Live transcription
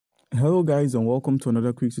Hello guys, and welcome to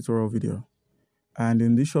another quick tutorial video. And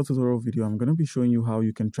in this short tutorial video, I'm going to be showing you how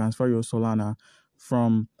you can transfer your Solana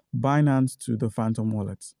from Binance to the Phantom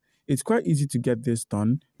wallet. It's quite easy to get this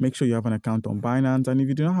done. Make sure you have an account on Binance, and if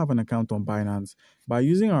you do not have an account on Binance, by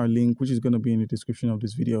using our link, which is going to be in the description of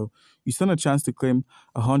this video, you stand a chance to claim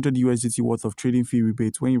 100 USDT worth of trading fee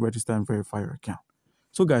rebates when you register and verify your account.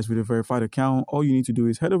 So guys, with a verified account, all you need to do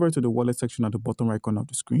is head over to the wallet section at the bottom right corner of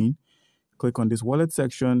the screen. Click on this wallet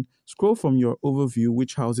section, scroll from your overview,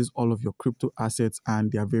 which houses all of your crypto assets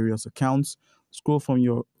and their various accounts. Scroll from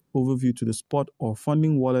your overview to the spot or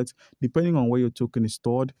funding wallet, depending on where your token is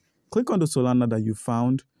stored. Click on the Solana that you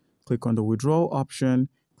found. Click on the withdrawal option.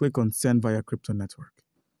 Click on send via crypto network.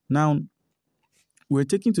 Now, we're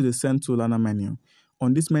taken to the send Solana menu.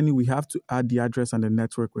 On this menu, we have to add the address and the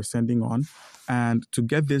network we're sending on. And to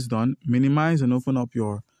get this done, minimize and open up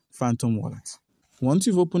your Phantom wallet. Once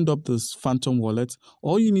you've opened up this Phantom wallet,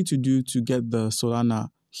 all you need to do to get the Solana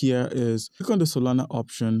here is click on the Solana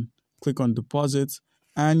option, click on deposit,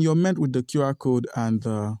 and you're met with the QR code and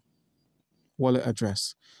the wallet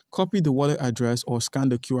address. Copy the wallet address or scan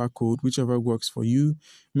the QR code, whichever works for you.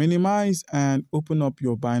 Minimize and open up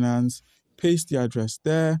your Binance, paste the address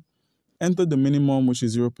there, enter the minimum, which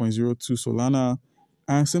is 0.02 Solana,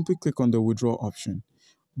 and simply click on the withdraw option.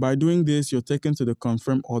 By doing this, you're taken to the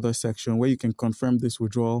confirm order section where you can confirm this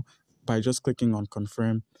withdrawal by just clicking on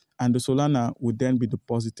confirm, and the Solana would then be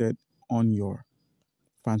deposited on your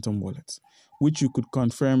Phantom wallet, which you could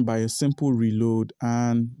confirm by a simple reload,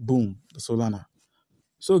 and boom, the Solana.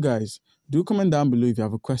 So guys, do comment down below if you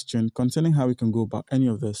have a question concerning how we can go about any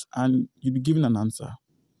of this, and you'll be given an answer.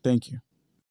 Thank you.